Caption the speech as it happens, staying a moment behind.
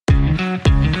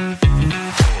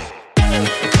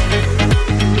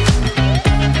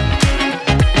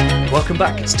Welcome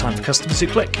back. It's time for Customers Who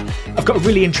Click. I've got a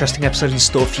really interesting episode in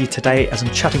store for you today as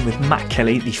I'm chatting with Matt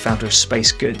Kelly, the founder of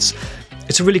Space Goods.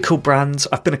 It's a really cool brand.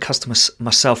 I've been a customer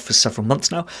myself for several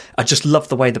months now. I just love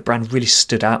the way the brand really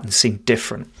stood out and seemed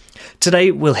different.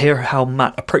 Today, we'll hear how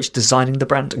Matt approached designing the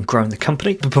brand and growing the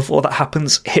company. But before that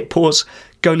happens, hit pause,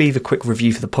 go leave a quick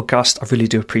review for the podcast. I really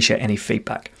do appreciate any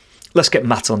feedback. Let's get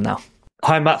Matt on now.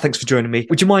 Hi, Matt. Thanks for joining me.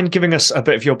 Would you mind giving us a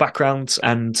bit of your background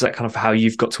and kind of how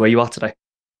you've got to where you are today?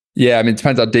 Yeah, I mean, it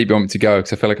depends how deep you want me to go,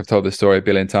 because I feel like I've told this story a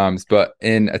billion times. But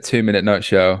in a 2-minute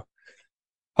nutshell,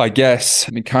 I guess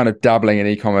I've been kind of dabbling in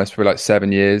e-commerce for like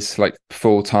 7 years, like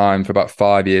full time for about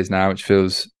 5 years now, which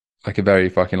feels like a very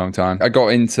fucking long time. I got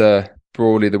into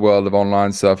broadly the world of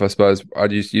online stuff. I suppose I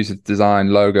used to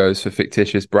design logos for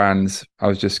fictitious brands. I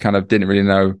was just kind of didn't really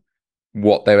know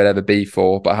what they would ever be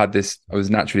for, but I was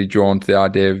naturally drawn to the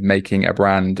idea of making a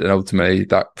brand, and ultimately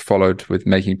that followed with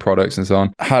making products and so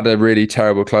on. I had a really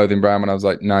terrible clothing brand when I was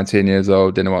like 19 years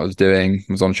old, didn't know what I was doing,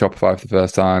 was on Shopify for the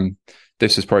first time.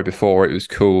 This was probably before it was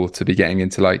cool to be getting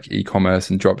into like e-commerce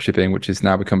and drop shipping, which has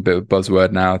now become a bit of a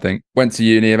buzzword now, I think. Went to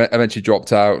uni, eventually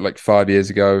dropped out like 5 years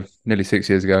ago, nearly 6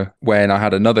 years ago, when I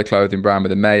had another clothing brand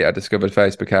with a mate. I discovered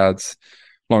Facebook ads.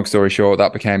 Long story short,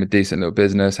 that became a decent little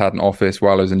business, had an office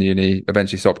while I was in uni,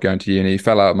 eventually stopped going to uni,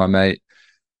 fell out with my mate.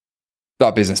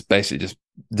 That business basically just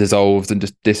dissolved and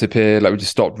just disappeared. Like we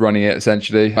just stopped running it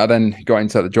essentially. I then got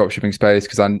into the dropshipping space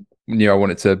because I knew I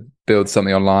wanted to build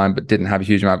something online, but didn't have a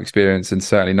huge amount of experience and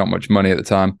certainly not much money at the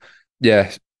time.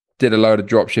 Yeah, did a load of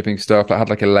dropshipping stuff. I had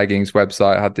like a leggings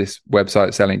website. I had this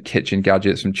website selling kitchen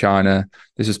gadgets from China.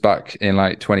 This was back in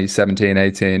like 2017,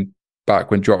 18.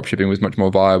 Back when dropshipping was much more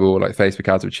viable, like Facebook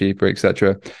ads were cheaper,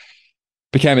 etc.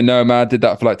 Became a nomad, did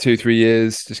that for like 2-3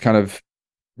 years, just kind of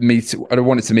I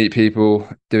wanted to meet people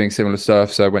doing similar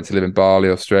stuff. So I went to live in Bali,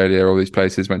 Australia, all these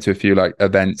places, went to a few like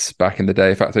events back in the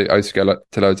day. In fact, I used to go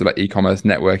to loads of like e-commerce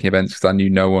networking events because I knew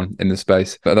no one in the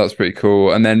space. But that was pretty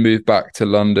cool. And then moved back to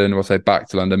London,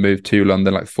 moved to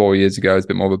London like 4 years ago. It's a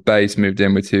bit more of a base, moved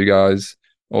in with 2 guys,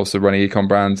 also running e-com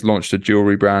brands, launched a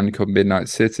jewelry brand called Midnight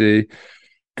City.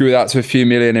 Grew that to a few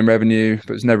million in revenue,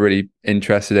 but was never really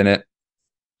interested in it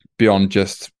beyond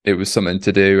just it was something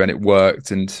to do and it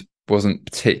worked and wasn't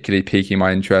particularly piquing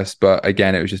my interest. But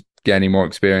again, it was just gaining more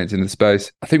experience in the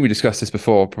space. I think we discussed this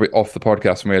before, probably off the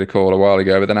podcast when we had a call a while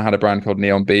ago, but then I had a brand called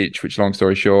Neon Beach, which long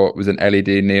story short was an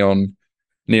LED neon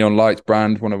lights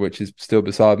brand, one of which is still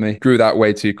beside me. Grew that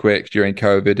way too quick during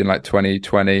COVID in like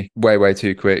 2020, way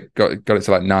too quick. Got it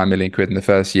to like 9 million quid in the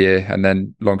first year. And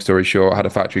then long story short, I had a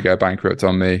factory go bankrupt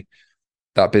on me.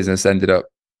 That business ended up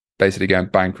basically going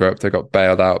bankrupt. I got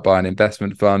bailed out by an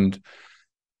investment fund.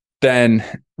 Then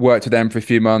worked with them for a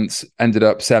few months, ended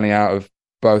up selling out of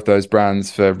both those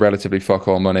brands for relatively fuck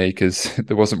all money because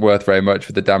it wasn't worth very much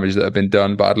for the damage that had been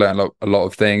done. But I'd learned a lot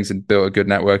of things and built a good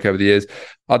network over the years.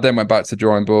 I then went back to the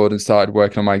drawing board and started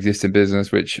working on my existing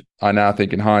business, which I now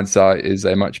think in hindsight is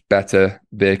a much better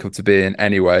vehicle to be in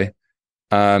anyway.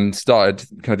 Started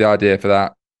kind of the idea for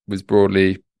that was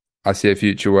broadly, I see a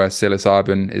future where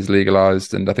psilocybin is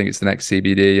legalized, and I think it's the next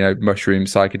CBD,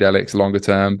 mushrooms, psychedelics, longer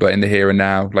term, but in the here and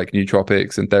now, like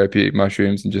nootropics and therapeutic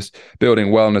mushrooms, and just building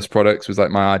wellness products was like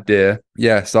my idea.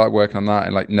 Yeah, started working on that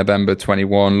in like November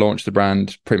 21, launched the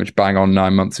brand pretty much bang on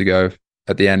 9 months ago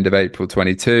at the end of April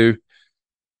 22.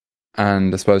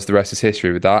 And I suppose the rest is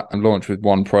history with that. I launched with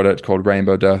one product called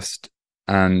Rainbow Dust.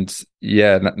 And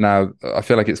yeah, now I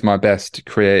feel like it's my best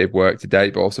creative work to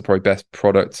date, but also probably best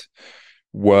product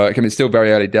work. I mean, it's still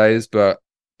very early days, but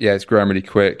yeah, it's growing really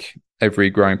quick. Every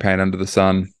growing pain under the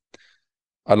sun.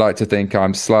 I like to think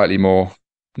I'm slightly more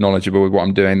knowledgeable with what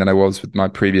I'm doing than I was with my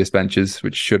previous ventures,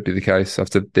 which should be the case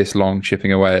after this long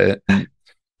chipping away at it.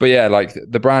 But yeah, like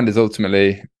the brand is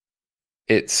ultimately,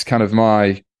 it's kind of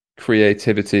my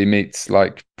creativity meets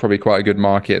like probably quite a good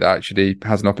market that actually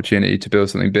has an opportunity to build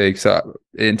something big. So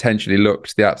it intentionally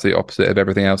looks the absolute opposite of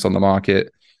everything else on the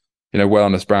market.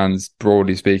 Wellness brands,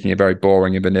 broadly speaking, are very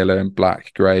boring and vanilla and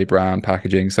black, grey, brown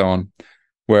packaging, so on.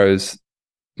 Whereas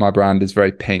my brand is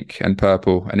very pink and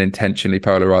purple and intentionally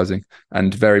polarizing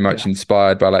and very much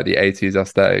inspired by like the 80s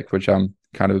aesthetic, which I'm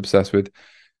kind of obsessed with.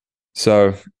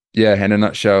 So yeah, in a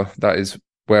nutshell, that is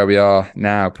where we are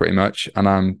now pretty much. And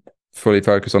I'm fully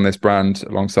focused on this brand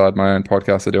alongside my own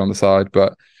podcast I do on the side,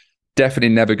 but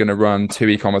definitely never going to run 2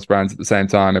 e-commerce brands at the same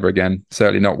time ever again.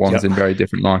 Certainly not ones in very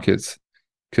different markets,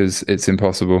 because it's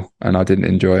impossible and I didn't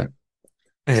enjoy it.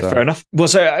 Yeah, fair enough. Well,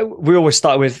 so we always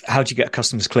start with, how do you get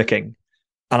customers clicking?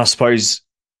 And I suppose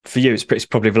for you, it's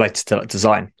probably related to like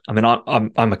design. I mean,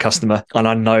 I'm a customer, and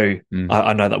I know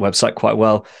I know that website quite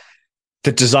well.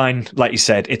 The design, like you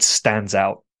said, it stands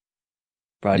out,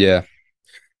 right? Yeah.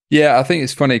 I think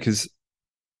it's funny because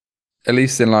at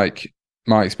least in like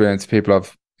my experience, people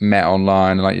I've met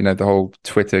online, and like, you know, the whole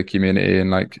Twitter community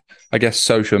and like, I guess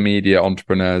social media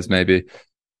entrepreneurs maybe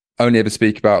only ever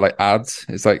speak about like ads.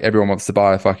 It's like everyone wants to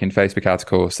buy a fucking Facebook ads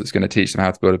course that's going to teach them how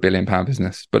to build £1 billion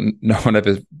business, but no one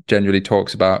ever genuinely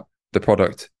talks about the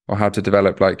product or how to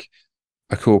develop like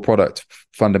a cool product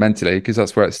fundamentally, because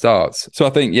that's where it starts. So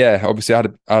I think, yeah, obviously I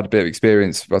had a bit of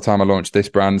experience by the time I launched this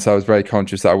brand. So I was very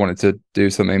conscious that I wanted to do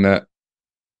something that,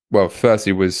 well,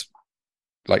 firstly was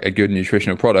like a good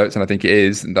nutritional product, and I think it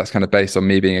is, and that's kind of based on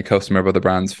me being a customer of other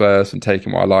brands first and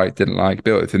taking what I liked, didn't like,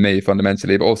 built it for me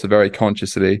fundamentally, but also very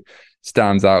consciously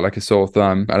stands out like a sore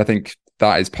thumb. And I think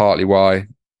that is partly why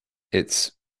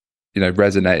it's, you know,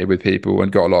 resonated with people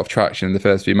and got a lot of traction in the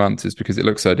first few months, is because it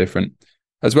looks so different,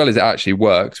 as well as it actually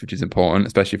works, which is important,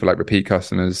 especially for like repeat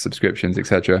customers, subscriptions,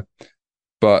 etc.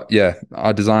 But yeah,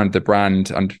 I designed the brand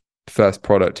and first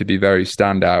product to be very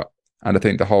standout, and I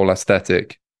think the whole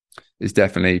aesthetic is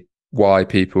definitely why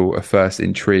people are first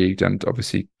intrigued and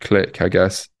obviously click, I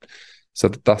guess. So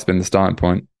that's been the starting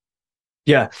point.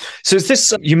 Yeah. So is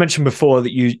this, you mentioned before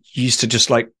that you used to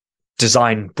just like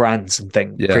design brands and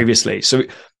things previously. So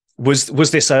was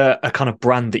this a kind of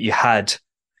brand that you had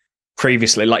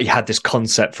previously? Like you had this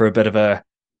concept for a bit of a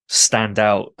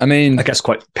standout, I mean, I guess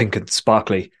quite pink and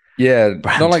sparkly. Yeah,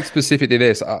 brand. Not like specifically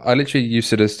this. I literally used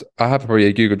to just, I have probably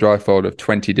a Google Drive folder of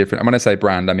 20 different, and when I say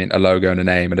brand, I mean a logo and a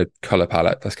name and a color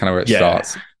palette. That's kind of where it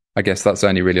starts. I guess that's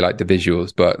only really like the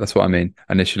visuals, but that's what I mean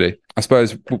initially. I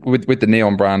suppose with the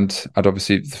Neon brand, I'd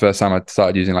obviously, the first time I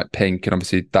started using like pink, and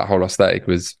obviously that whole aesthetic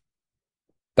was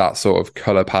that sort of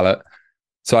color palette.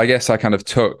 So I guess I kind of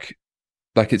took,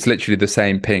 like, it's literally the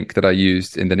same pink that I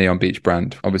used in the Neon Beach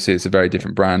brand. Obviously it's a very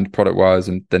different brand product wise,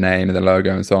 and the name and the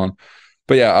logo and so on.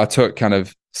 But yeah, I took kind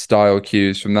of style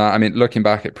cues from that. I mean, looking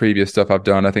back at previous stuff I've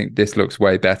done, I think this looks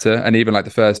way better. And even like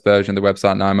the first version of the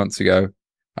website 9 months ago,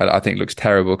 I think looks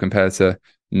terrible compared to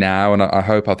now. And I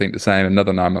hope I'll think the same in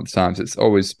another 9 months' time. So it's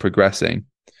always progressing.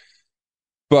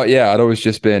 But yeah, I'd always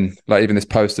just been like, even this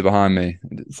poster behind me,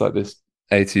 it's like this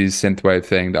 80s synthwave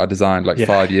thing that I designed like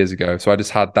 5 years ago. So I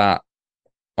just had that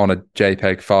on a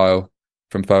JPEG file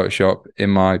from Photoshop in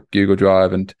my Google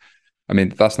Drive. And I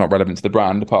mean, that's not relevant to the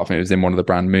brand, apart from it was in one of the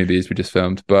brand movies we just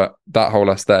filmed. But that whole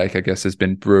aesthetic, I guess, has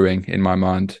been brewing in my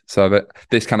mind. So that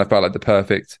this kind of felt like the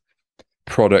perfect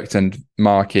product and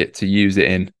market to use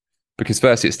it in, because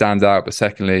firstly, it stands out. But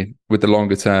secondly, with the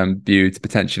longer term view to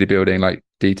potentially building like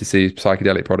D2C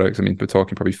psychedelic products, I mean, we're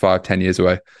talking probably 5-10 years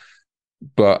away.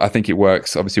 But I think it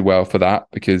works obviously well for that,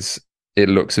 because it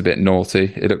looks a bit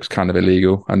naughty. It looks kind of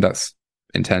illegal, and that's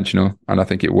intentional. And I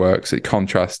think it works. It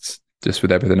contrasts just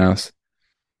with everything else.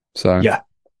 So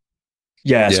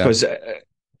I suppose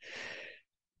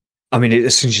I mean,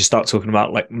 as soon as you start talking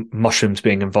about like mushrooms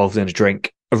being involved in a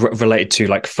drink related to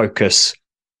like focus,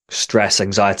 stress,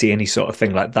 anxiety, any sort of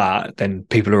thing like that, then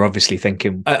people are obviously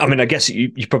thinking, I mean, I guess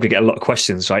you probably get a lot of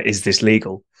questions, right? Is this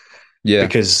legal?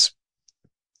 Because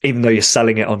even though you're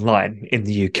selling it online in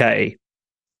the UK,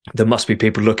 there must be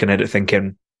people looking at it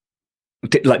thinking,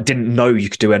 like, didn't know you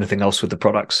could do anything else with the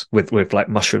products, with like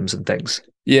mushrooms and things.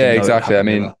 Exactly. I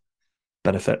mean,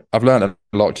 benefit. I've learned a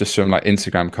lot just from like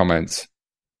Instagram comments,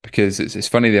 because it's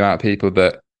funny the amount of people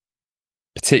that,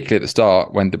 particularly at the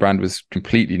start when the brand was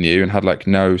completely new and had like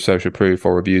no social proof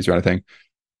or reviews or anything,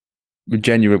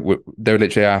 they would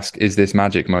literally ask, is this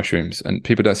magic mushrooms? And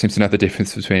people don't seem to know the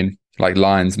difference between like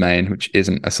lion's mane, which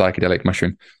isn't a psychedelic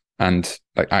mushroom, and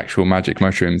like actual magic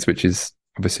mushrooms, which is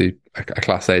obviously a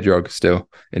class A drug still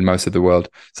in most of the world.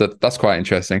 So that's quite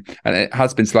interesting. And it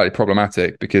has been slightly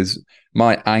problematic, because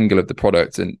my angle of the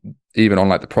product, and even on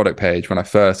like the product page when I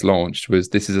first launched, was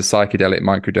this is a psychedelic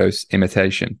microdose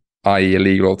imitation, i.e. a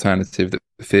legal alternative that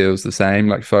feels the same,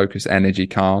 like focus, energy,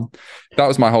 calm. That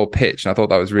was my whole pitch. And I thought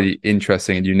that was really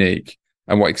interesting and unique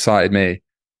and what excited me.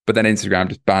 But then Instagram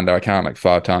just banned our account like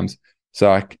 5 times.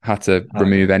 So I had to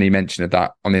remove any mention of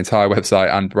that on the entire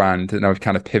website and brand. And I've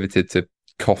kind of pivoted to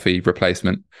coffee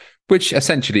replacement, which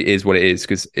essentially is what it is,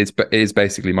 because it is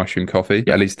basically mushroom coffee,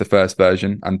 at least the first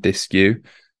version and this SKU.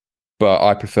 But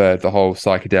I prefer the whole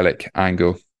psychedelic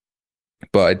angle,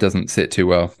 but it doesn't sit too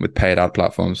well with paid ad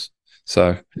platforms.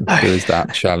 So there is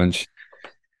that challenge.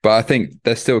 But I think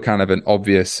there's still kind of an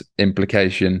obvious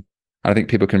implication. I think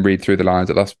people can read through the lines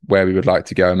that that's where we would like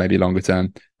to go, maybe longer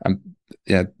term. And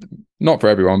not for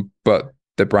everyone, but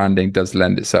the branding does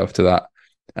lend itself to that.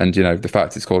 And, the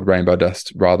fact it's called Rainbow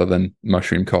Dust rather than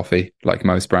mushroom coffee, like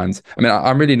most brands. I mean,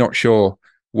 I'm really not sure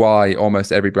why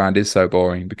almost every brand is so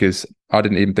boring, because I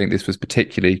didn't even think this was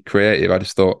particularly creative. I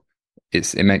just thought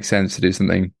it makes sense to do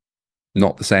something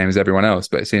not the same as everyone else.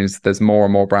 But it seems there's more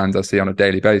and more brands I see on a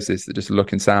daily basis that just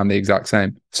look and sound the exact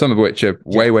same. Some of which are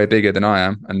way bigger than I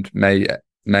am and may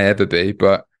ever be.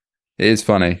 But it is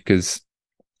funny because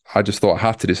I just thought I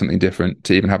had to do something different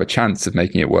to even have a chance of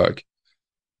making it work.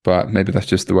 But maybe that's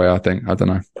just the way I think. I don't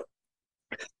know.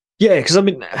 Yeah, because I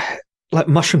mean, like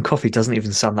mushroom coffee doesn't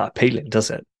even sound that appealing,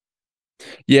 does it?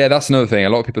 Yeah, that's another thing. A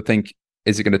lot of people think,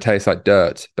 is it going to taste like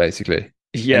dirt, basically?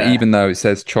 Yeah. And even though it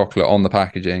says chocolate on the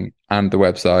packaging and the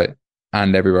website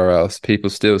and everywhere else, people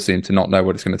still seem to not know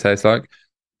what it's going to taste like,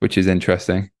 which is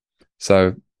interesting.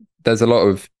 So there's a lot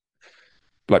of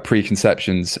like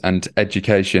preconceptions and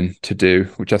education to do,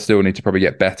 which I still need to probably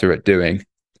get better at doing,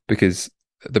 because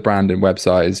the brand and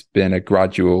website has been a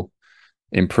gradual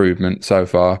improvement so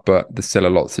far, but there's still a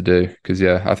lot to do. Because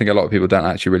I think a lot of people don't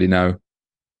actually really know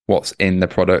what's in the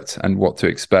product and what to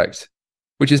expect,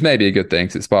 which is maybe a good thing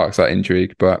because it sparks that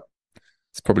intrigue, but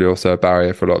it's probably also a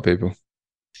barrier for a lot of people.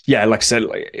 Yeah, like I said,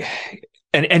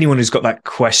 and anyone who's got that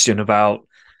question about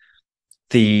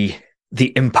the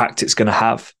impact it's going to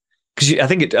have, because I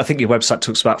think your website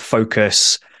talks about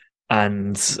focus,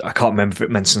 and I can't remember if it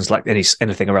mentions like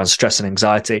anything around stress and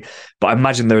anxiety, but I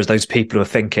imagine there is those people who are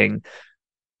thinking,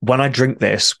 when I drink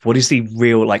this, what is the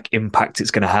real like impact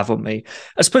it's going to have on me?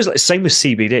 I suppose like same with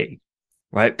CBD,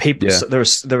 right? People,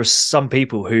 there are some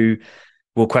people who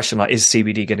will question like, is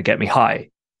CBD going to get me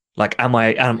high? Like, am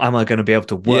I going to be able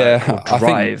to work or drive?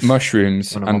 I think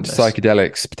mushrooms and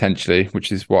psychedelics potentially,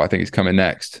 which is what I think is coming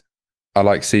next. I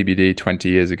like CBD 20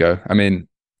 years ago. I mean,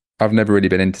 I've never really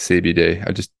been into CBD.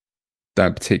 I just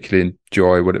don't particularly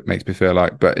enjoy what it makes me feel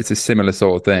like, but it's a similar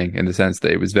sort of thing in the sense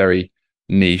that it was very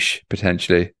niche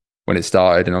potentially when it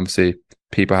started, and obviously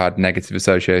people had negative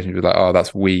associations with like, oh,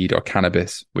 that's weed or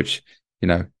cannabis, which,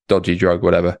 dodgy drug,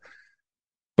 whatever.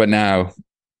 But now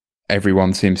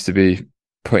everyone seems to be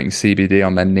putting CBD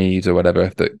on their knees or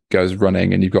whatever that goes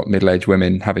running, and you've got middle-aged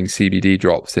women having CBD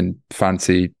drops in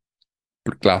fancy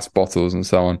glass bottles and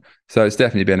so on. So it's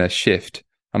definitely been a shift,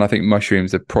 and I think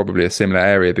mushrooms are probably a similar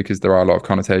area because there are a lot of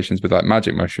connotations with like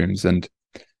magic mushrooms and,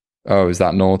 oh, is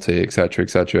that naughty, etc.,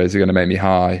 etc. Is it going to make me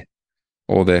high?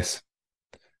 All this.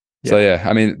 So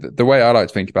I mean, the way I like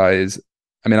to think about it is,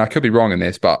 I mean, I could be wrong in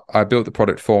this, but I built the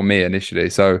product for me initially.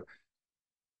 So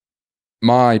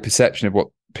my perception of what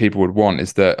people would want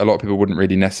is that a lot of people wouldn't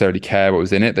really necessarily care what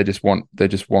was in it. They just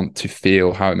want to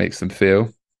feel how it makes them feel.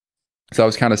 So I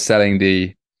was kind of selling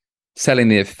the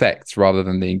effects rather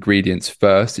than the ingredients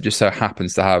first. It just so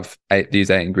happens to have these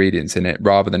 8 ingredients in it,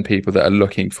 rather than people that are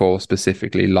looking for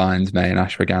specifically lion's mane,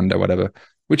 ashwagandha, whatever,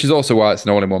 which is also why it's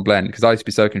an all-in-one blend. Because I used to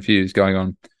be so confused going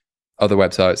on other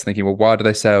websites thinking, well, why do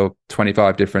they sell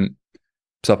 25 different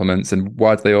supplements, and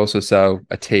why do they also sell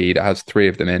a tea that has 3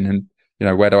 of them in,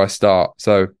 and where do I start?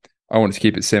 So I wanted to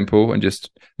keep it simple and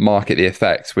just market the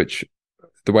effects, which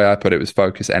the way I put it was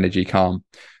focus, energy, calm,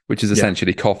 which is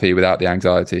essentially coffee without the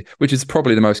anxiety, which is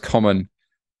probably the most common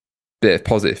bit of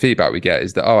positive feedback we get,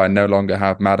 is that, oh, I no longer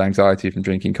have mad anxiety from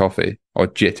drinking coffee, or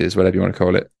jitters, whatever you want to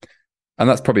call it. And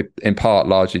that's probably in part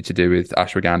largely to do with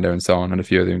ashwagandha and so on and a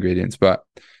few other ingredients, but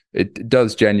it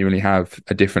does genuinely have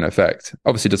a different effect.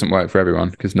 Obviously it doesn't work for everyone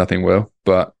because nothing will,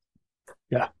 but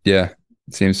yeah,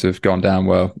 it seems to have gone down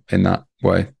well in that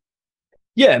way.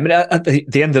 Yeah, I mean, at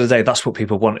the end of the day, that's what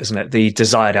people want, isn't it? The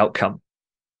desired outcome.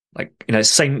 Like,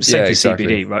 same for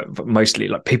CBD, right? But mostly,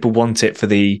 like, people want it for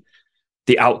the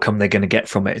outcome they're going to get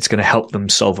from it. It's going to help them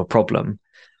solve a problem.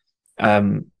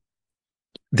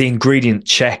 The ingredient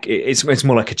check, it's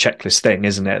more like a checklist thing,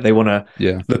 isn't it? They want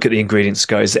to look at the ingredients,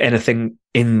 go, is there anything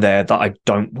in there that I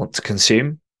don't want to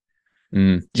consume?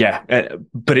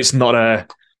 But it's not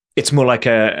it's more like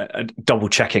a double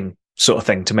checking sort of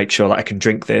thing to make sure that I can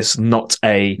drink this, not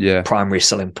a primary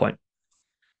selling point.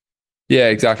 Yeah,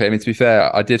 exactly. I mean, to be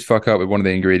fair, I did fuck up with one of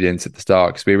the ingredients at the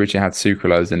start because we originally had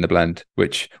sucralose in the blend,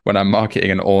 which when I'm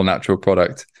marketing an all natural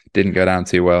product didn't go down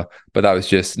too well. But that was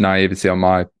just naivety on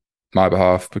my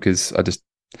behalf, because I just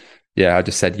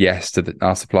said yes to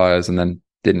our suppliers and then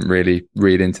didn't really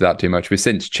read into that too much. We've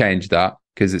since changed that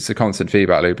because it's a constant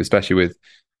feedback loop, especially with,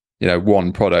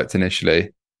 one product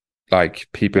initially. Like,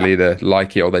 people either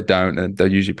like it or they don't, and they're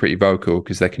usually pretty vocal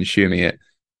because they're consuming it.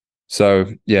 So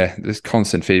there's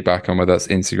constant feedback on whether that's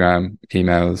Instagram,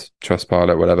 emails,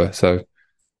 Trustpilot, whatever. So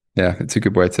it's a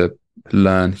good way to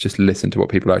learn, just listen to what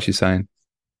people are actually saying.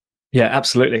 Yeah,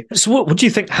 absolutely. So what do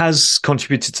you think has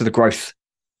contributed to the growth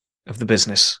of the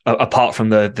business, apart from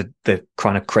the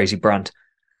kind of crazy brand?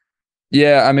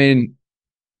 Yeah, I mean,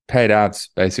 paid ads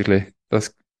basically.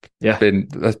 Yeah.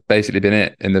 That's basically been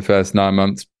it in the first 9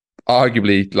 months.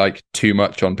 Arguably, like too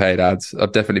much on paid ads.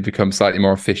 I've definitely become slightly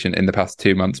more efficient in the past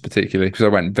 2 months, particularly because I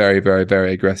went very, very,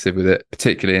 very aggressive with it,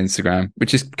 particularly Instagram,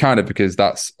 which is kind of because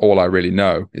that's all I really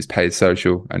know is paid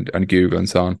social and Google and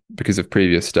so on because of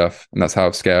previous stuff. And that's how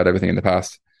I've scaled everything in the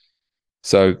past.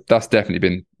 So that's definitely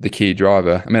been the key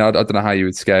driver. I mean, I don't know how you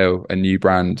would scale a new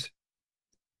brand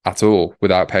at all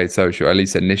without paid social, at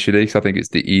least initially. So I think it's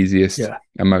the easiest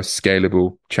and most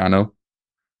scalable channel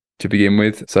to begin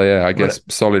with. So yeah, I guess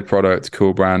solid product,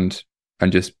 cool brand,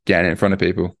 and just getting it in front of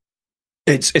people.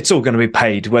 It's all going to be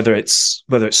paid, whether it's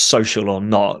social or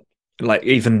not. Like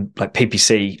even like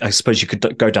PPC, I suppose you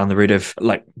could go down the route of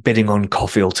like bidding on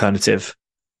coffee alternative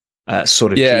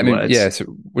sort of keywords. I mean, so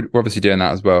we're obviously doing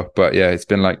that as well. But yeah, it's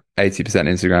been like 80%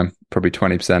 Instagram, probably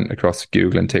 20% across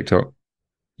Google and TikTok.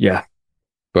 Yeah.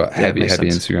 But heavy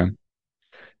Instagram.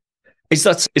 Is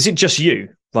it just you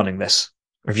running this?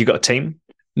 Or have you got a team?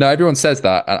 No, everyone says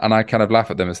that, and I kind of laugh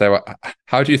at them and say, "Well,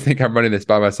 how do you think I'm running this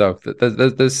by myself?"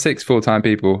 There's 6 full-time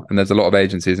people, and there's a lot of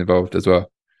agencies involved as well.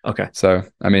 Okay. So,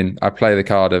 I mean, I play the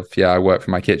card of I work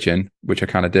from my kitchen, which I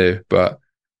kind of do, but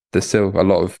there's still a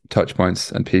lot of touch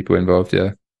points and people involved.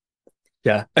 Yeah.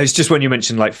 Yeah, it's just when you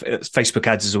mentioned like Facebook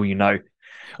ads is all you know.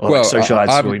 Or well, like social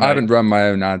ads. I haven't run my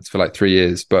own ads for like 3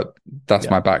 years, but that's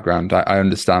my background. I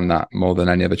understand that more than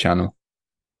any other channel.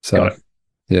 So,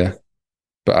 yeah.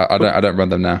 But I don't run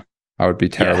them now. I would be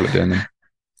terrible at doing them.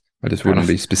 I just wouldn't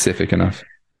be specific enough.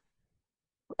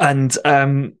 And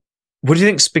what do you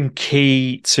think's been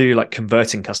key to like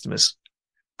converting customers?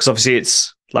 Because obviously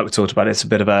it's like we talked about, it's a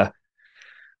bit of a,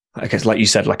 I guess like you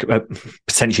said, like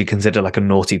potentially considered like a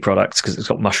naughty product because it's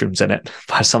got mushrooms in it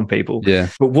by some people. Yeah.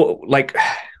 But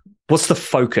what's the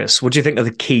focus? What do you think are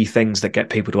the key things that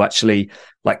get people to actually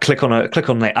like click on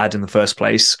the ad in the first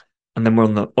place, and then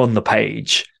we're on the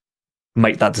page,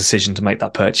 make that decision to make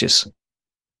that purchase?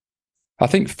 I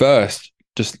think first,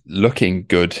 just looking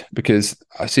good, because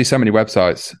I see so many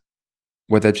websites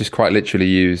where they've just quite literally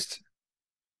used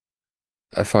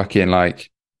a fucking like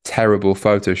terrible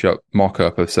Photoshop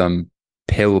mock-up of some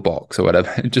pill box or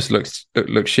whatever. It just looks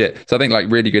shit. So I think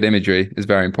like really good imagery is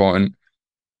very important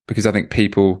because I think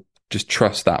people just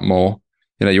trust that more.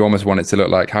 You know, you almost want it to look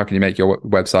like, how can you make your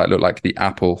website look like the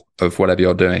Apple of whatever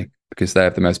you're doing? Because they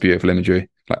have the most beautiful imagery,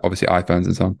 like obviously iPhones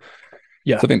and so on.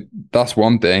 Yeah. So I think that's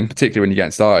one thing, particularly when you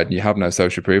get started and you have no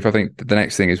social proof. I think the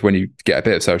next thing is when you get a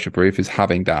bit of social proof is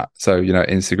having that. So, you know,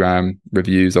 Instagram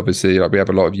reviews, obviously, like we have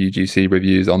a lot of UGC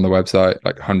reviews on the website,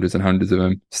 like hundreds and hundreds of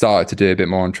them. Started to do a bit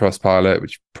more on Trustpilot,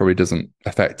 which probably doesn't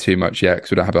affect too much yet because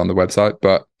we don't have it on the website.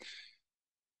 But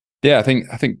yeah, I think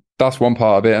that's one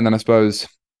part of it. And then I suppose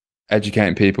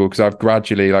educating people, because I've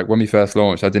gradually, like when we first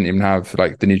launched, I didn't even have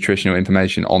like the nutritional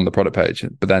information on the product page,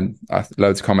 but then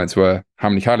loads of comments were how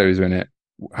many calories are in it,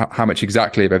 how much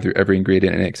exactly of every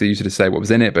ingredient in it, because I used to just say what was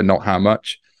in it but not how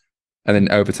much. And then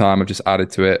over time I've just added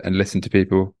to it and listened to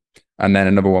people. And then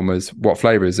another one was what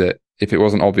flavor is it? If it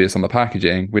wasn't obvious on the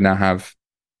packaging, we now have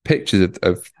pictures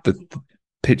of the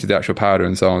picture of the actual powder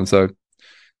and so on. So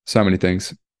many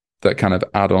things that kind of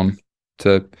add on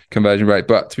to conversion rate.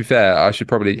 But to be fair, I should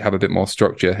probably have a bit more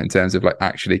structure in terms of like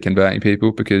actually converting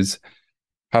people, because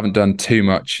I haven't done too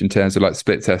much in terms of like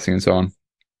split testing and so on.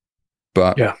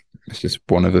 But yeah, it's just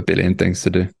one of a billion things to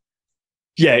do.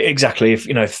 Yeah, exactly. If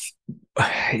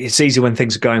it's easy when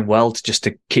things are going well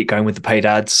to keep going with the paid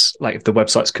ads, like if the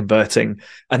website's converting,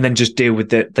 and then just deal with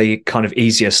the kind of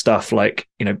easier stuff, like,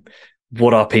 you know,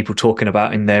 what are people talking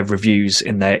about in their reviews,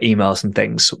 in their emails and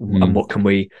things, and what can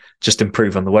we just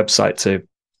improve on the website to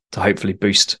hopefully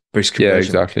boost conversion? Yeah,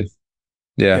 exactly.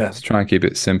 Yeah, let's try and keep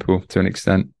it simple to an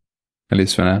extent, at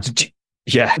least for now.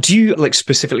 Do you like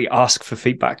specifically ask for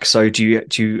feedback? So do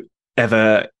you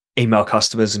ever email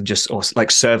customers and or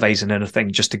like surveys and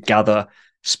anything just to gather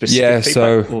specific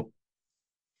feedback?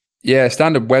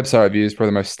 Standard website review is probably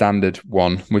the most standard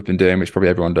one we've been doing, which probably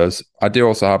everyone does. I do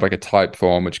also have like a type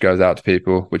form which goes out to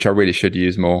people, which I really should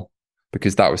use more,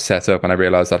 because that was set up and I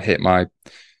realized I'd hit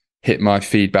my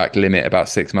feedback limit about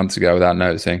 6 months ago without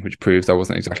noticing, which proves I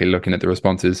wasn't exactly looking at the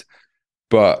responses.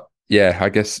 But yeah, I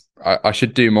guess I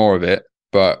should do more of it.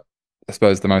 But I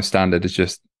suppose the most standard is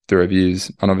just the reviews.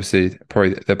 And obviously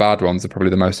probably the bad ones are probably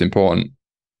the most important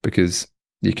because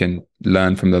you can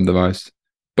learn from them the most.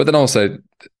 But then also,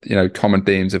 you know, common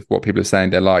themes of what people are saying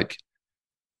they like,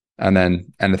 and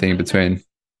then anything in between.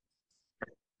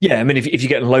 Yeah, I mean, if you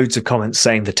get loads of comments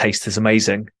saying the taste is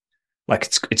amazing, Like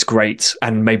it's great,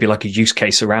 and maybe like a use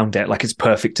case around it. Like it's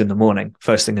perfect in the morning,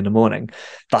 first thing in the morning.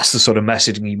 That's the sort of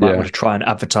messaging you might want to try and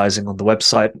advertising on the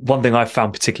website. One thing I've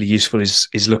found particularly useful is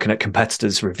looking at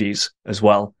competitors' reviews as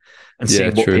well, and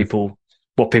seeing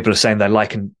what people are saying they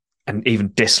like and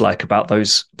even dislike about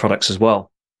those products as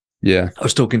well. Yeah, I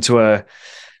was talking to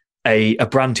a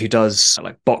brand who does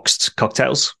like boxed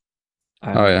cocktails.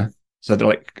 So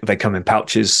they come in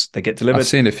pouches, they get delivered. I've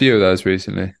seen a few of those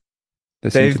recently.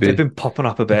 They've been popping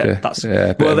up a bit. Like That's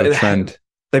a bit of a trend.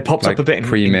 They popped up a bit in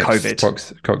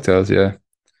COVID. Cocktails, yeah.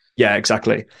 Yeah,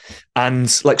 exactly.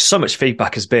 And like so much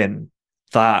feedback has been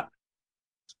that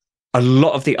a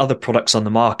lot of the other products on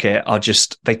the market are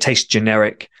just, they taste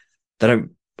generic. They don't,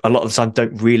 a lot of the time,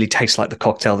 don't really taste like the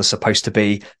cocktail they're supposed to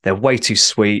be. They're way too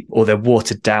sweet or they're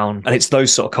watered down. And it's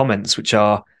those sort of comments which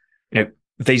are,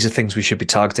 these are things we should be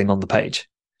targeting on the page.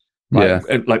 Right?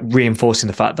 Yeah. Like reinforcing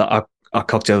the fact that our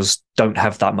cocktails don't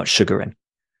have that much sugar in.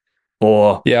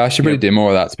 Or I should really do more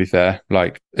of that, to be fair,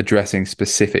 like addressing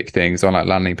specific things on like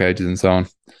landing pages and so on,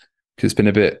 because it's been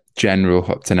a bit general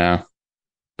up to now,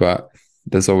 but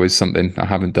there's always something I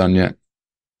haven't done yet.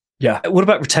 Yeah. What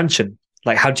about retention?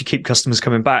 Like, how do you keep customers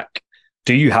coming back?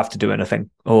 Do you have to do anything?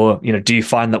 Or, do you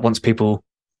find that once people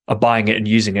are buying it and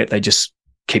using it, they just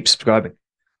keep subscribing?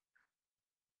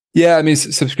 Yeah, I mean,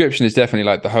 subscription is definitely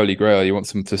like the holy grail. You want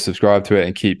someone to subscribe to it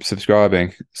and keep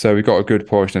subscribing. So we've got a good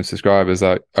portion of subscribers,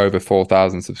 like over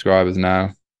 4,000 subscribers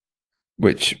now,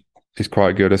 which is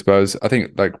quite good, I suppose. I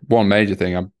think like one major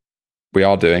thing we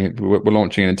are doing, we're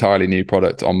launching an entirely new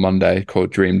product on Monday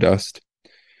called Dream Dust,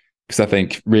 because I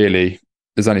think really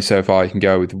there's only so far you can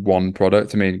go with one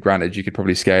product. I mean, granted, you could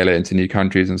probably scale it into new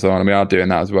countries and so on. I mean, we are doing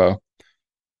that as well.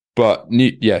 But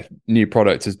new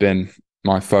product has been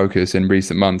my focus in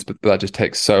recent months, but that just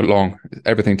takes so long.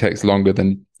 Everything takes longer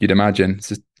than you'd imagine. It's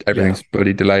just everything's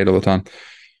bloody delayed all the time.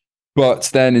 But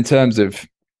then in terms of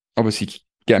obviously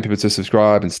getting people to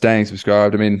subscribe and staying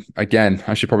subscribed, I mean, again,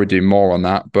 I should probably do more on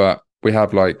that, but we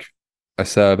have like a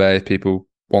survey if people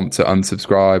want to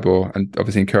unsubscribe and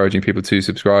obviously encouraging people to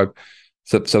subscribe.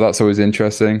 So that's always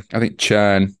interesting. I think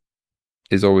churn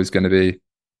is always going to be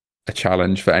a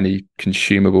challenge for any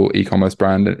consumable e-commerce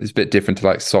brand. It's a bit different to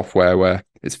like software where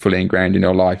it's fully ingrained in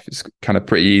your life. It's kind of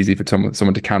pretty easy for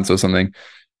someone to cancel something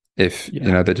if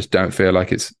they just don't feel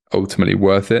like it's ultimately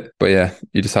worth it. But yeah,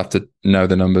 you just have to know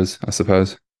the numbers, I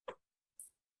suppose.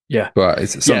 Yeah, but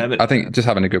I think just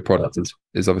having a good product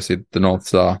is obviously the North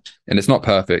Star, and it's not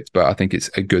perfect, but I think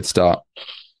it's a good start.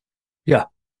 Yeah,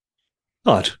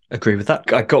 I'd agree with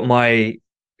that.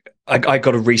 I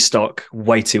got a restock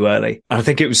way too early. And I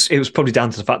think it was probably down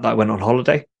to the fact that I went on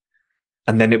holiday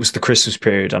and then it was the Christmas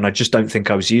period and I just don't think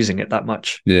I was using it that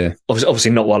much. Yeah.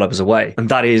 Obviously not while I was away. And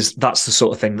that's the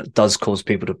sort of thing that does cause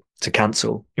people to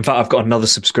cancel. In fact, I've got another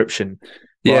subscription.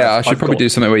 Yeah, I should probably do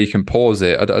something where you can pause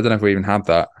it. I don't know if we even have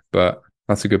that, but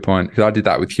that's a good point. Because I did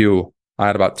that with Huel. I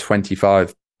had about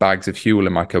 25 bags of Huel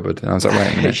in my cupboard. And I was like,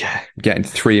 wait a minute, I'm getting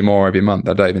 3 more every month.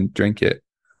 I don't even drink it.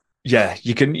 Yeah,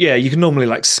 you can normally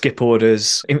like skip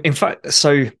orders. In fact,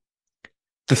 so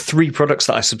the 3 products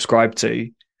that I subscribe to,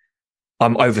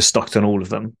 I'm overstocked on all of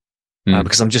them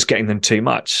because I'm just getting them too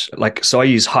much. Like, so I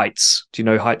use Heights. Do you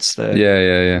know Heights?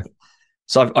 Yeah.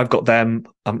 So I've got them.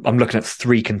 I'm looking at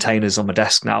 3 containers on my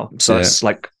desk now. So it's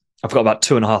like I've got about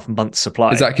 2.5 months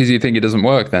supply. Is that because you think it doesn't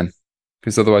work then?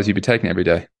 Because otherwise you'd be taking it every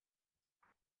day.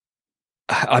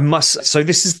 I must. So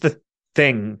this is the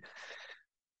thing.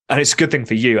 And it's a good thing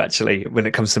for you, actually, when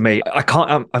it comes to me.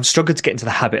 I'm struggling to get into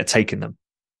the habit of taking them,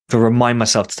 to remind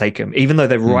myself to take them, even though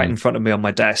they're right in front of me on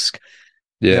my desk.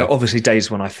 Yeah. There are obviously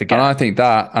days when I forget. And I think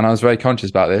that, and I was very conscious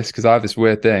about this because I have this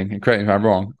weird thing, and correct me if I'm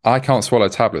wrong, I can't swallow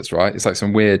tablets, right? It's like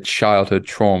some weird childhood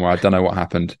trauma. I don't know what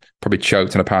happened. Probably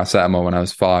choked on a paracetamol when I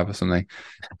was 5 or something.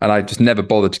 And I just never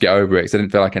bothered to get over it because I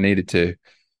didn't feel like I needed to,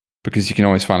 because you can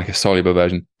always find like a soluble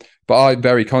version. But I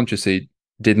very consciously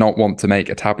did not want to make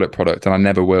a tablet product, and I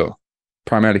never will,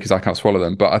 primarily because I can't swallow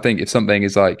them. But I think if something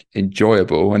is like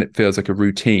enjoyable and it feels like a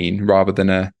routine rather than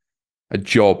a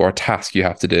job or a task you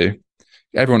have to do,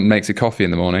 everyone makes a coffee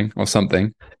in the morning or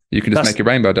something. You can just make a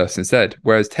rainbow dust instead.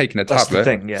 Whereas taking a tablet,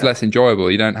 it's less enjoyable.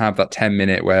 You don't have that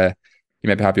 10-minute where you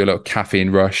maybe have your little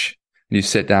caffeine rush and you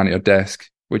sit down at your desk,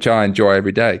 which I enjoy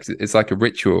every day because it's like a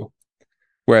ritual.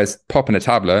 Whereas popping a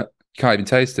tablet, you can't even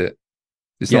taste it.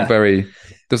 It's not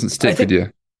doesn't stick with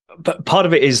you. But part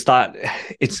of it is that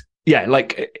it's,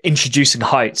 like introducing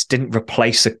Heights didn't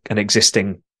replace an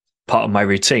existing part of my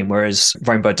routine, whereas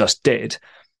Rainbow Dust did.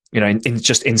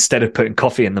 Just instead of putting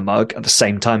coffee in the mug at the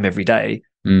same time every day,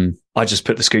 I just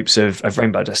put the scoops of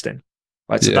Rainbow Dust in.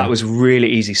 right? So that was really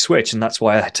easy switch, and that's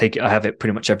why I have it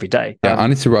pretty much every day. Yeah, I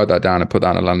need to write that down and put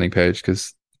that on a landing page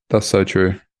because that's so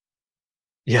true.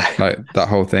 Yeah, like that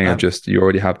whole thing of just you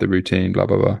already have the routine, blah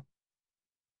blah blah.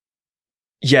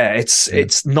 Yeah,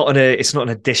 it's not an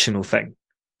additional thing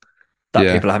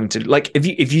that people are having to, like, if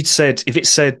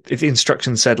the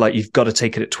instruction said like you've got to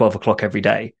take it at 12 o'clock every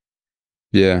day.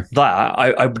 Yeah, that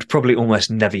I would probably almost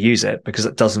never use it because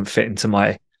it doesn't fit into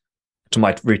my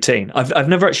routine. I've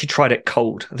never actually tried it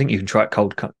cold. I think you can try it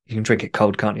cold. You can drink it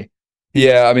cold, can't you?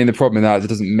 Yeah, I mean the problem with that is it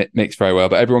doesn't mix very well.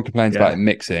 But everyone complains about it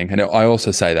mixing, and I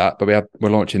also say that. But we're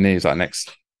launching these like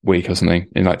next week or something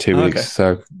in like 2 weeks. Okay.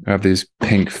 So we have these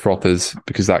pink frothers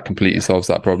because that completely solves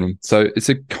that problem. So it's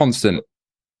a constant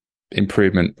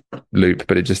improvement loop,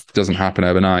 but it just doesn't happen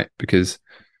overnight because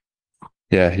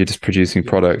you're just producing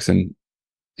products, and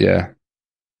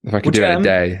if I could do it a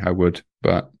day, I would.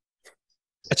 But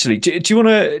actually, do you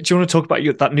want to talk about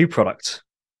that new product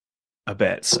a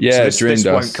bit? Yeah, so this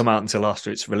won't come out until after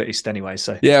it's released anyway.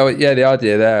 So the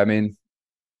idea there. I mean,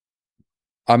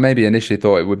 I maybe initially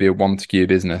thought it would be a one SKU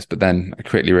business, but then I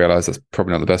quickly realized that's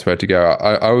probably not the best way to go.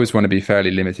 I always want to be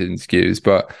fairly limited in SKUs,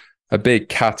 but a big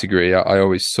category I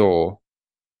always saw,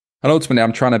 and ultimately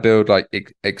I'm trying to build like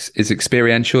is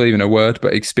experiential even a word,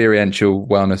 but experiential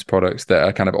wellness products that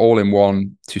are kind of all in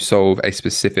one to solve a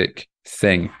specific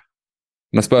thing.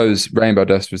 And I suppose Rainbow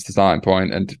Dust was the starting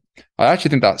point. And I actually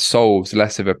think that solves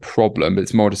less of a problem, but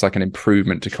it's more just like an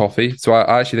improvement to coffee. So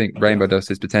I actually think Rainbow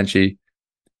Dust is potentially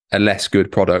a less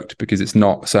good product because it's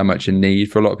not so much a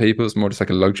need for a lot of people. It's more just like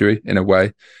a luxury in a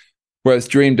way. Whereas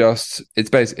Dream Dust,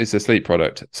 it's a sleep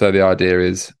product. So the idea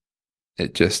is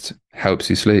it just helps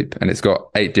you sleep. And it's got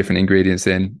 8 different ingredients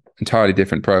in, entirely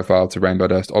different profile to Rainbow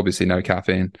Dust. Obviously no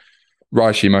caffeine.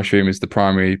 Reishi mushroom is the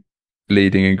primary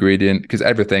leading ingredient because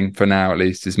everything for now at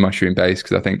least is mushroom based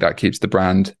because I think that keeps the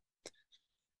brand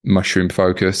mushroom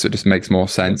focused. So it just makes more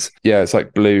sense. Yeah, it's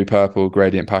like blue, purple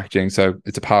gradient packaging. So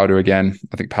it's a powder again.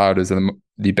 I think powders are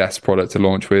the best product to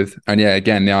launch with. And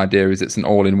again, the idea is it's an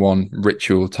all-in-one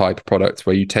ritual type product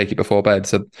where you take it before bed.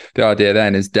 So the idea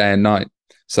then is day and night.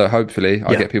 So hopefully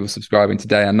I'll get people subscribing to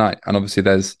day and night. And obviously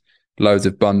there's loads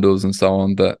of bundles and so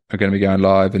on that are going to be going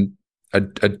live, and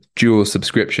a dual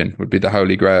subscription would be the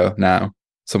holy grail now.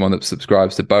 Someone that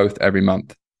subscribes to both every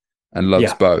month and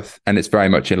loves both. And it's very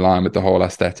much in line with the whole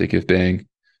aesthetic of being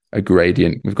a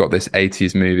gradient. We've got this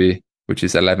 80s movie, which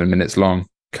is 11 minutes long,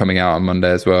 coming out on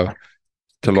Monday as well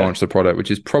to launch the product, which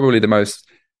is probably the most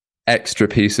extra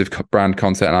piece of brand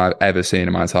content I've ever seen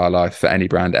in my entire life for any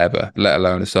brand ever, let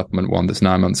alone a supplement one that's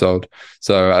 9 months old.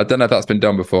 So I don't know if that's been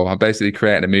done before. I'm basically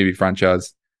creating a movie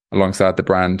franchise alongside the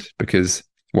brand because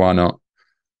why not?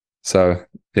 So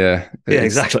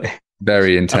exactly.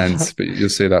 Very intense, but you'll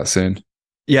see that soon.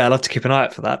 Yeah, I'll have to keep an eye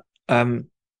out for that.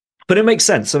 But it makes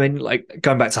sense. I mean, like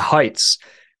going back to Heights,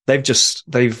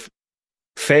 they've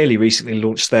fairly recently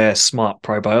launched their smart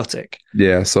probiotic.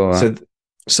 Yeah, I saw that.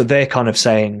 So they're kind of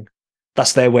saying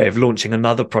that's their way of launching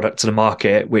another product to the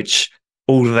market, which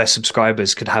all of their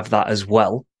subscribers could have that as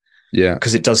well. Yeah,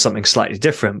 because it does something slightly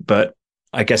different. But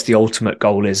I guess the ultimate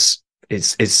goal is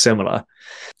similar.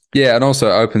 Yeah, and also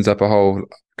it opens up a whole,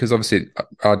 because obviously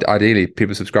ideally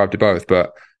people subscribe to both,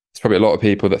 but there's probably a lot of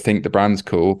people that think the brand's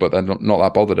cool, but they're not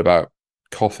that bothered about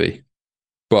coffee,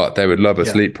 but they would love a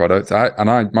sleep product.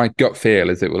 My gut feel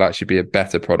is it will actually be a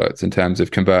better product in terms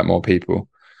of convert more people.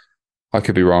 I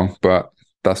could be wrong, but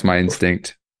that's my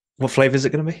instinct. What flavor is it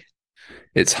going to be?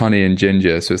 It's honey and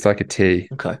ginger, so it's like a tea.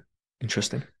 Okay,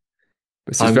 interesting.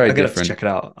 It's very different. Have to check it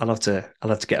out. I'll have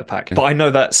to get a pack. But I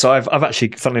know that. So I've actually,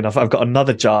 funnily enough, I've got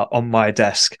another jar on my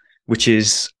desk, which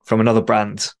is from another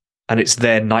brand, and it's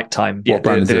their nighttime. What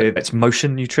brand is it? It's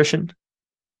Motion Nutrition.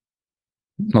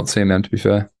 Not seen them, to be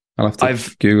fair. I'll have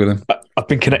to Google them. I've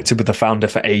been connected with the founder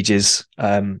for ages.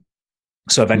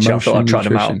 So eventually I thought I'd try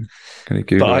them out. Can you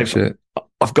Google that shit?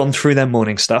 I've gone through their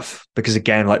morning stuff because,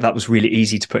 again, like that was really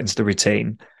easy to put into the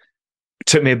routine. It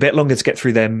took me a bit longer to get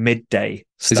through their midday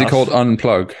stuff. Is it called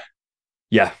Unplug?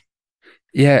 Yeah.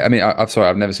 Yeah, I mean, I'm sorry,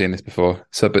 I've never seen this before.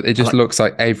 But it just looks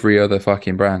like every other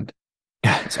fucking brand.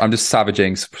 So I'm just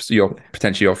savaging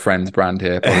potentially your friend's brand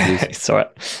here. Apologies. It's all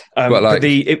right. But like,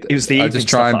 it was the. I just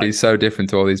try and be so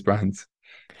different to all these brands.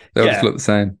 They all just look the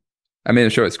same. I mean, I'm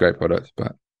sure it's a great product,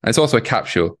 but it's also a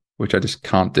capsule, which I just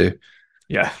can't do.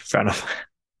 Yeah, fair enough.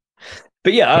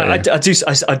 But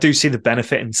I do see the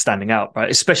benefit in standing out,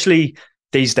 right? Especially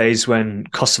these days when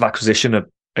costs of acquisition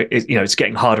it's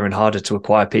getting harder and harder to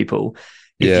acquire people.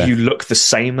 If you look the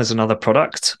same as another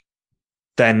product,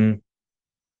 then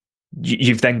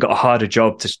you've then got a harder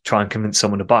job to try and convince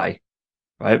someone to buy,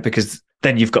 right? Because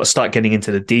then you've got to start getting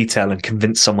into the detail and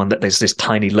convince someone that there's this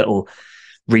tiny little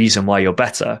reason why you're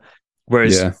better.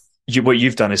 Whereas what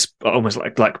you've done is almost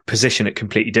like position it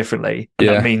completely differently. And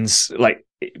that means like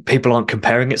people aren't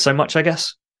comparing it so much, I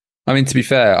guess. I mean, to be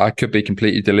fair, I could be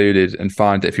completely deluded and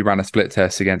find that if you ran a split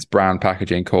test against brand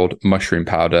packaging called mushroom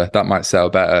powder, that might sell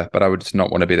better, but I would just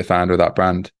not want to be the founder of that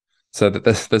brand. So that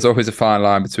there's always a fine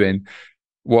line between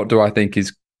what do I think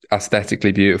is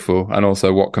aesthetically beautiful and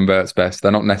also what converts best.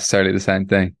 They're not necessarily the same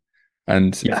thing.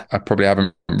 And I probably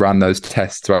haven't ran those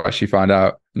tests to actually find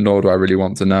out, nor do I really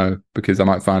want to know, because I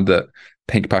might find that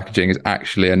pink packaging is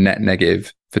actually a net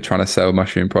negative for trying to sell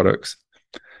mushroom products.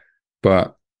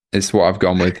 But it's what I've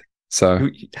gone with. So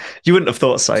you wouldn't have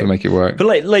thought so. To make it work.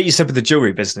 But like you said with the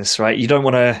jewelry business, right? You don't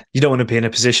want to be in a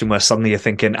position where suddenly you're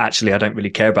thinking, actually, I don't really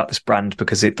care about this brand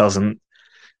because it doesn't,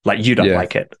 like, you don't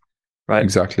like it, right?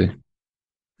 Exactly.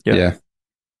 Yeah.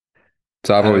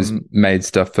 So I've always made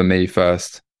stuff for me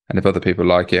first, and if other people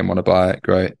like it and want to buy it,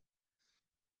 great.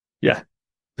 Yeah,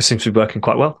 it seems to be working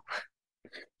quite well.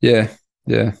 Yeah.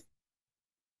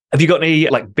 Have you got any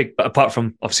like big, apart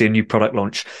from obviously a new product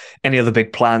launch, any other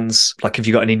big plans? Like, have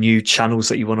you got any new channels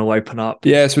that you want to open up?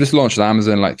 Yeah, so we just launched on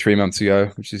Amazon like 3 months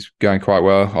ago, which is going quite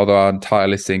well. Although our entire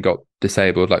listing got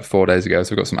disabled like 4 days ago,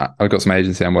 so I've got some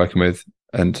agency I'm working with,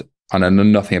 and I know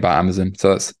nothing about Amazon,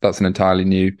 so that's an entirely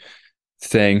new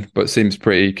thing, but seems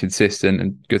pretty consistent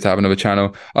and good to have another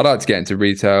channel. I'd like to get into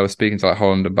retail, speaking to like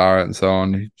Holland and Barrett and so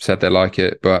on, who said they like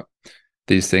it, but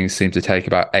these things seem to take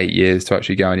about 8 years to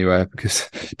actually go anywhere because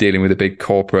dealing with a big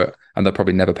corporate and they'll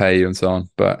probably never pay you and so on.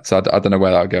 But so I don't know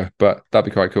where that'll go, but that'd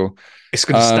be quite cool. It's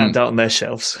going to stand out on their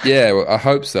shelves. Yeah, well, I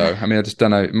hope so. I mean, I just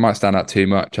don't know. It might stand out too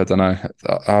much. I don't know.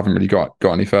 I haven't really got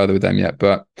any further with them yet.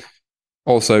 But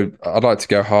also, I'd like to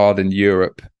go hard in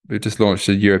Europe. We've just launched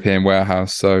a European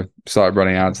warehouse, so started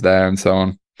running ads there and so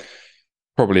on.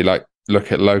 Probably like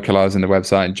look at localizing the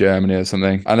website in Germany or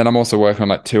something. And then I'm also working on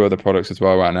like 2 other products as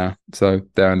well right now. So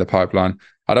they're in the pipeline.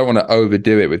 I don't want to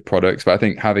overdo it with products, but I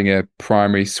think having a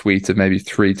primary suite of maybe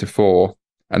 3 to 4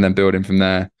 and then building from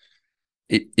there,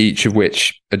 each of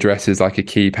which addresses like a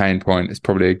key pain point, is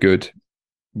probably a good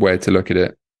way to look at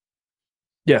it.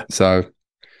 Yeah. So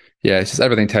yeah, it's just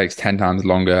everything takes 10 times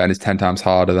longer and it's 10 times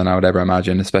harder than I would ever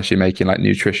imagine, especially making like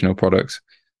nutritional products.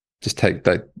 Just take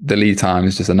the lead time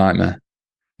is just a nightmare.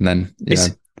 And then,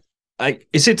 is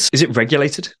it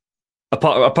regulated?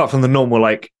 Apart from the normal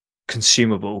like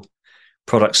consumable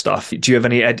product stuff, do you have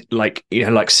any like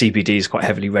CBD is quite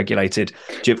heavily regulated?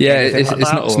 Do you have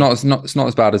it's not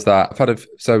as bad as that.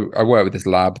 So I work with this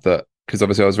lab that, because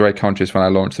obviously I was very conscious when I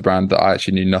launched the brand that I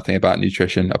actually knew nothing about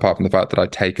nutrition apart from the fact that I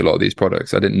take a lot of these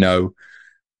products. I didn't know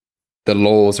the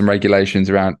laws and regulations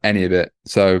around any of it.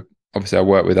 So obviously I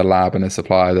work with a lab and a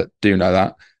supplier that do know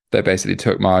that. They basically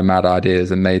took my mad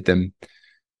ideas and made them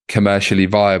commercially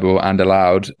viable and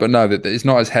allowed. But no, that it's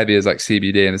not as heavy as like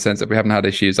CBD in the sense that we haven't had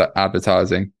issues like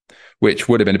advertising, which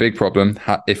would have been a big problem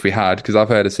if we had, because I've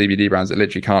heard of CBD brands that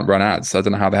literally can't run ads. I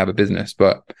don't know how they have a business,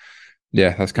 but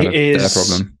yeah, that's kind of their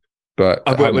problem. But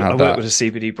I work with a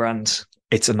CBD brand.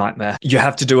 It's a nightmare. You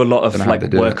have to do a lot of like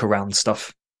workaround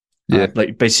stuff. Yeah.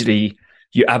 Like basically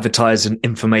you advertise an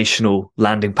informational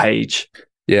landing page.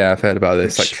 Yeah, I've heard about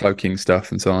this, like cloaking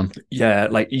stuff and so on. Yeah,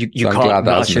 like you can't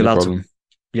actually allowed to.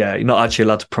 Yeah, you're not actually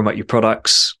allowed to promote your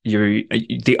products.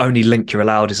 The only link you're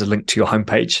allowed is a link to your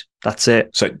homepage. That's it.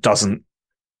 So it doesn't.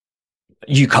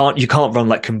 You can't run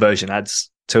like conversion ads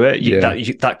to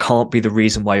it. That can't be the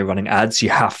reason why you're running ads. You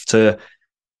have to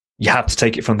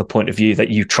take it from the point of view that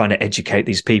you're trying to educate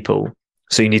these people.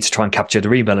 So you need to try and capture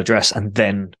their email address and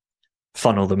then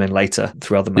funnel them in later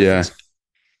through other methods. Yeah,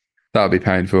 that would be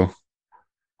painful.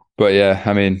 But yeah,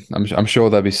 I mean, I'm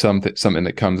sure there'll be something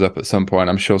that comes up at some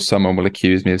point. I'm sure someone will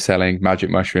accuse me of selling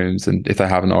magic mushrooms, and if they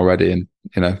haven't already,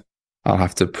 and I'll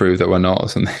have to prove that we're not or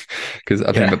something. Because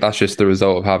I think that's just the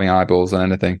result of having eyeballs on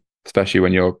anything, especially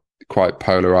when you're quite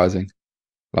polarizing,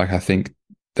 like I think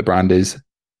the brand is.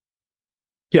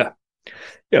 Yeah,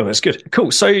 that's good. Cool.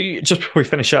 So just before we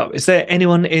finish up, is there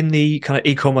anyone in the kind of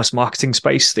e-commerce marketing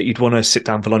space that you'd want to sit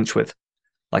down for lunch with?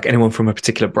 Like anyone from a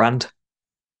particular brand?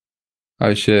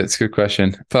 Oh shit, it's a good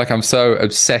question. I feel like I'm so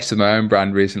obsessed with my own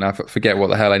brand recently, I forget what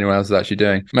the hell anyone else is actually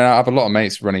doing. I mean, I have a lot of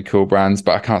mates running cool brands,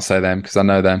 but I can't say them because I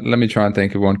know them. Let me try and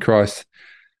think of one. Christ.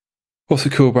 What's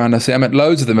a cool brand I see? I mean,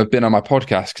 loads of them have been on my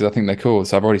podcast because I think they're cool,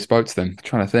 so I've already spoke to them. I'm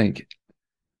trying to think.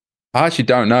 I actually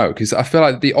don't know because I feel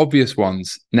like the obvious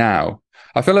ones now,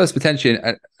 I feel like there's potentially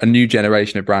a new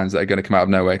generation of brands that are going to come out of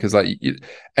nowhere because like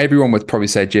everyone would probably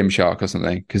say Gymshark or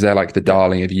something because they're like the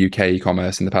darling of UK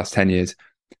e-commerce in the past 10 years.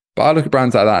 But I look at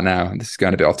brands like that now, and this is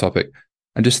going a bit off topic,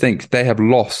 and just think they have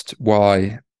lost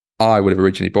why I would have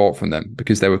originally bought from them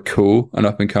because they were cool and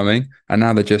up and coming. And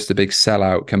now they're just a big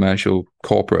sellout commercial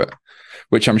corporate,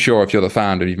 which I'm sure if you're the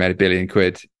founder and you've made £1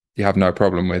 billion, you have no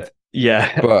problem with.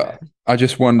 Yeah. But I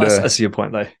just wonder. I see your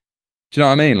point, though. Do you know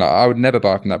what I mean? Like, I would never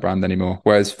buy from that brand anymore.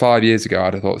 Whereas 5 years ago,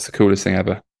 I'd have thought it's the coolest thing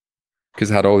ever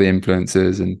because it had all the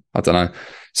influences and I don't know.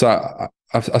 So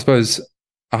I suppose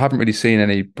I haven't really seen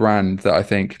any brand that I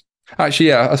think. Actually,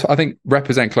 yeah, I think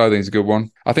Represent Clothing is a good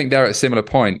one. I think they're at a similar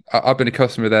point. I've been a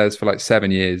customer of theirs for like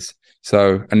 7 years.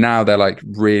 And now they're like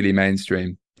really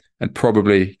mainstream and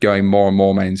probably going more and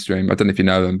more mainstream. I don't know if you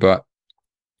know them, but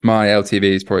my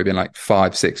LTV has probably been like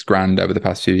 5-6 grand over the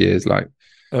past few years. Like,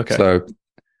 okay. So,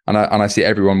 and I see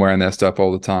everyone wearing their stuff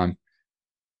all the time.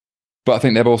 But I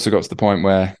think they've also got to the point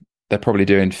where they're probably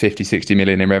doing 50-60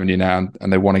 million in revenue now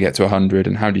and they want to get to 100.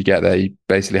 And how do you get there? You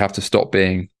basically have to stop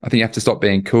being, I think you have to stop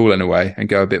being cool in a way and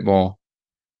go a bit more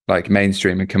like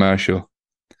mainstream and commercial.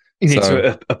 You need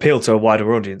to appeal to a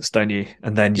wider audience, don't you?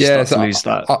 And then you start to lose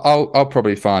that. I'll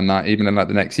probably find that even in like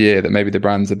the next year that maybe the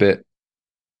brand's a bit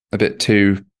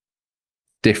too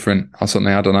different or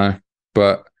something. I don't know.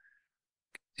 But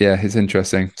yeah, it's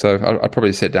interesting. So I'd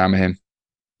probably sit down with him.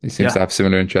 He seems to have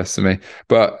similar interests to me.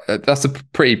 But that's a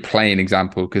pretty plain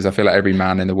example because I feel like every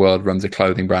man in the world runs a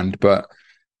clothing brand. But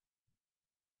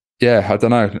yeah, I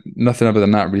don't know. Nothing other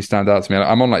than that really stands out to me.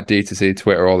 I'm on like D2C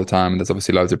Twitter all the time and there's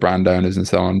obviously loads of brand owners and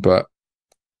so on. But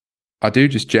I do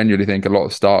just genuinely think a lot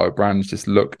of startup brands just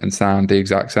look and sound the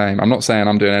exact same. I'm not saying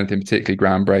I'm doing anything particularly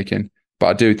groundbreaking, but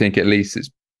I do think at least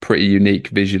it's pretty unique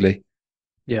visually.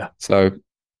 Yeah. So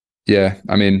yeah,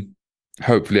 I mean,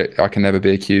 hopefully I can never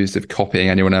be accused of copying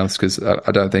anyone else because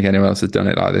I don't think anyone else has done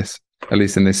it like this, at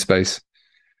least in this space.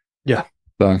 Yeah.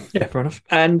 So yeah, fair enough.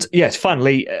 And yes,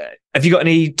 finally, have you got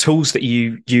any tools that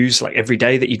you use like every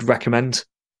day that you'd recommend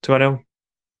to anyone?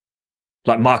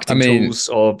 Like marketing tools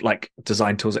or like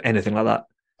design tools or anything like that?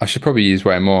 I should probably use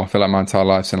way more. I feel like my entire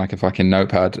life's in like a fucking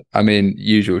notepad. I mean,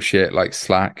 usual shit like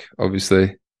Slack,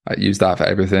 obviously. I use that for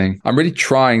everything. I'm really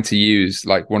trying to use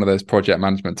like one of those project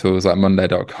management tools like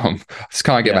Monday.com. I just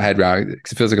can't get my head around it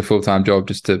because it feels like a full-time job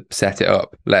just to set it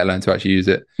up, let alone to actually use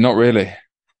it. Not really.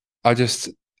 I just,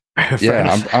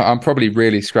 I'm probably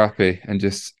really scrappy and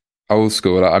just old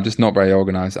school. Like, I'm just not very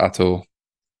organized at all.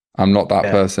 I'm not that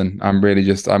person. I'm really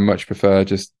just, I much prefer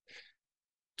just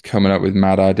coming up with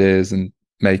mad ideas and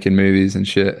making movies and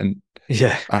shit and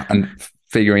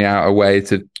figuring out a way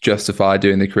to justify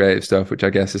doing the creative stuff, which I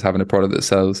guess is having a product that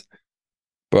sells.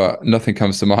 But nothing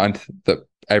comes to mind that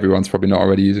everyone's probably not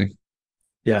already using.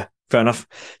 Yeah, fair enough.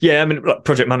 Yeah, I mean, like,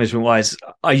 project management wise,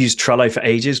 I used Trello for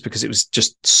ages because it was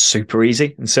just super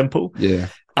easy and simple. Yeah.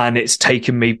 And it's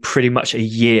taken me pretty much a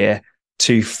year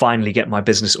to finally get my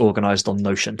business organized on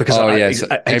Notion. Because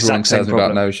everyone says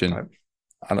about Notion. Right.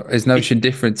 Is Notion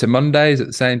different to Monday? Is it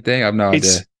the same thing? I have no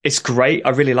idea. It's great. I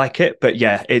really like it. But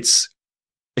yeah, it's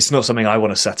not something I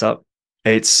want to set up.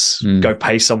 It's go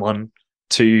pay someone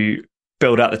to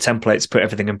build out the templates, put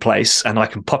everything in place, and I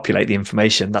can populate the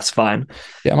information. That's fine.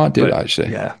 Yeah, I might do that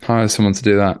actually. Yeah. Hire someone to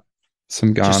do that.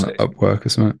 Some guy on Upwork or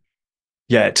something.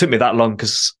 Yeah, it took me that long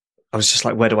because I was just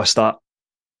like, where do I start?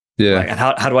 Yeah. Like, and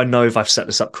how do I know if I've set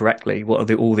this up correctly? What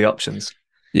are all the options?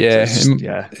 Yeah. So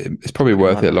it's probably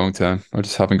worth it long term. I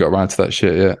just haven't got around to that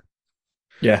shit yet.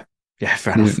 Yeah. Yeah,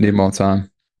 fair enough. Need more time.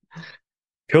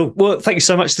 Cool. Well, thank you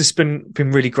so much. This has been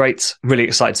really great. I'm really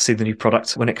excited to see the new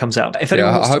product when it comes out. If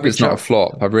anyone wants I hope it's not a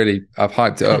flop. I've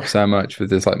hyped it up so much with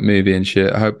this like movie and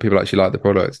shit. I hope people actually like the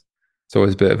product. It's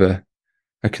always a bit of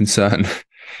a concern.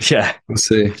 Yeah. We'll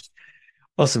see.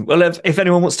 Awesome. Well, if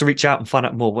anyone wants to reach out and find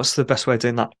out more, what's the best way of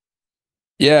doing that?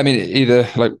 Yeah, I mean, either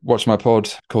like watch my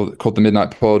pod called The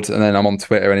Midnight Pod, and then I'm on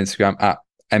Twitter and Instagram at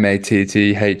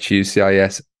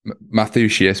MATTHUCIS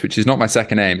Mathusius, which is not my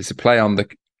second name. It's a play on the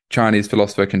Chinese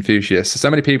philosopher Confucius. So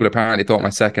many people apparently thought my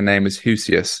second name was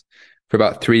Husius for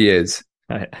about 3 years.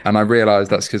 Right. And I realized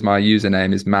that's because my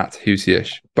username is Matt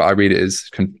Husius, but I read it as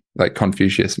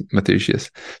Confucius,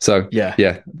 Mathusius. So yeah.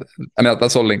 I mean,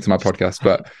 that's all linked to my podcast,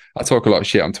 but I talk a lot of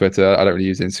shit on Twitter. I don't really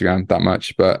use Instagram that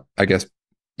much, but I guess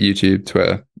YouTube,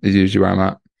 Twitter is usually where I'm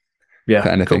at. Yeah. For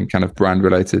anything kind of brand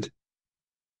related.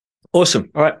 Awesome.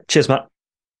 All right. Cheers, Matt.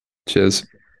 Cheers.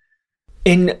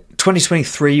 In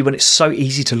 2023, when it's so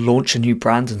easy to launch a new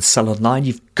brand and sell online,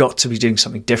 you've got to be doing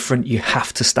something different. You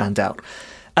have to stand out.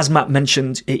 As Matt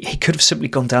mentioned, he could have simply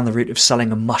gone down the route of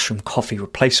selling a mushroom coffee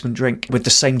replacement drink with the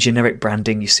same generic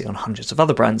branding you see on hundreds of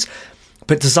other brands.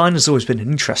 But design has always been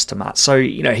an interest to Matt. So,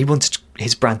 he wanted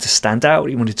his brand to stand out.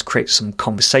 He wanted to create some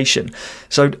conversation.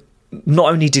 So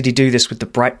Not only did he do this with the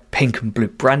bright pink and blue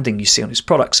branding you see on his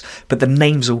products, but the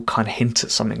names all kind of hint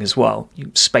at something as well.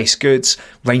 Space Goods,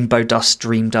 Rainbow Dust,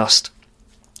 Dream Dust.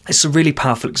 It's a really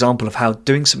powerful example of how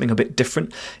doing something a bit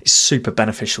different is super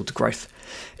beneficial to growth.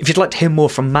 If you'd like to hear more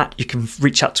from Matt, you can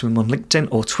reach out to him on LinkedIn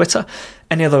or Twitter.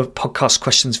 Any other podcast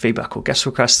questions, feedback or guest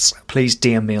requests, please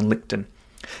DM me on LinkedIn.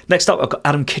 Next up, I've got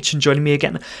Adam Kitchen joining me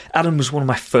again. Adam was one of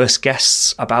my first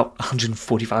guests about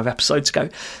 145 episodes ago,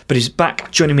 but he's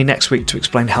back joining me next week to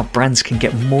explain how brands can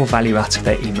get more value out of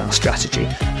their email strategy.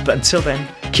 But until then,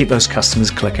 keep those customers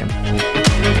clicking.